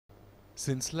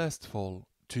Since last fall,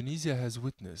 Tunisia has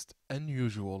witnessed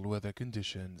unusual weather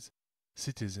conditions.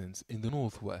 Citizens in the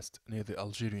northwest near the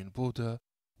Algerian border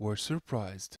were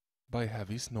surprised by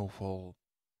heavy snowfall.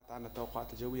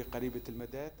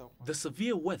 The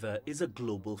severe weather is a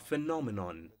global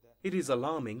phenomenon. It is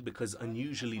alarming because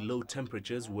unusually low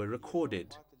temperatures were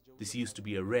recorded. This used to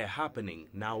be a rare happening,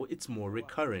 now it's more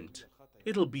recurrent.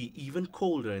 It'll be even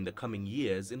colder in the coming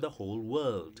years in the whole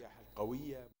world.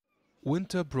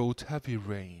 Winter brought heavy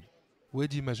rain.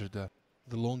 Wadi Majda,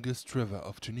 the longest river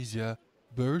of Tunisia,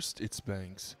 burst its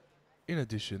banks. In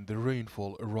addition, the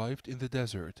rainfall arrived in the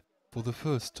desert for the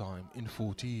first time in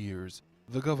 40 years.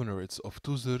 The governorates of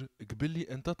Tuzr, Gbili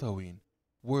and Tatawin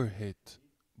were hit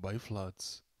by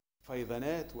floods.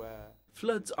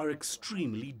 Floods are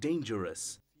extremely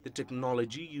dangerous. The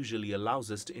technology usually allows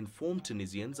us to inform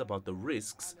Tunisians about the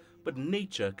risks, but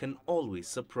nature can always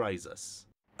surprise us.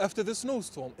 After the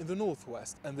snowstorm in the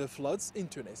northwest and the floods in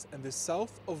Tunis and the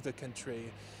south of the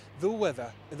country, the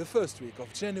weather in the first week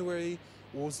of January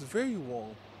was very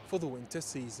warm for the winter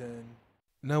season.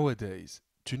 Nowadays,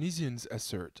 Tunisians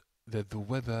assert that the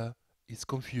weather is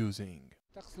confusing.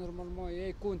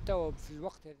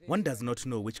 One does not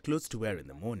know which clothes to wear in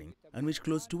the morning and which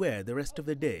clothes to wear the rest of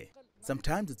the day.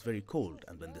 Sometimes it's very cold,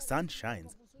 and when the sun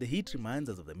shines, the heat reminds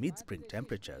us of the mid-spring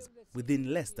temperatures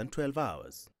within less than 12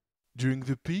 hours. During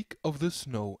the peak of the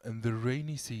snow and the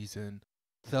rainy season,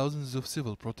 thousands of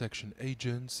civil protection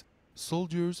agents,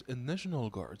 soldiers and National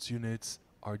Guards units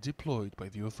are deployed by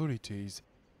the authorities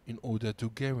in order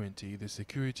to guarantee the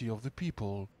security of the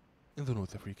people in the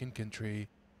North African country.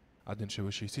 Adnen,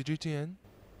 Chaouachi, CGTN,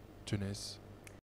 Tunis.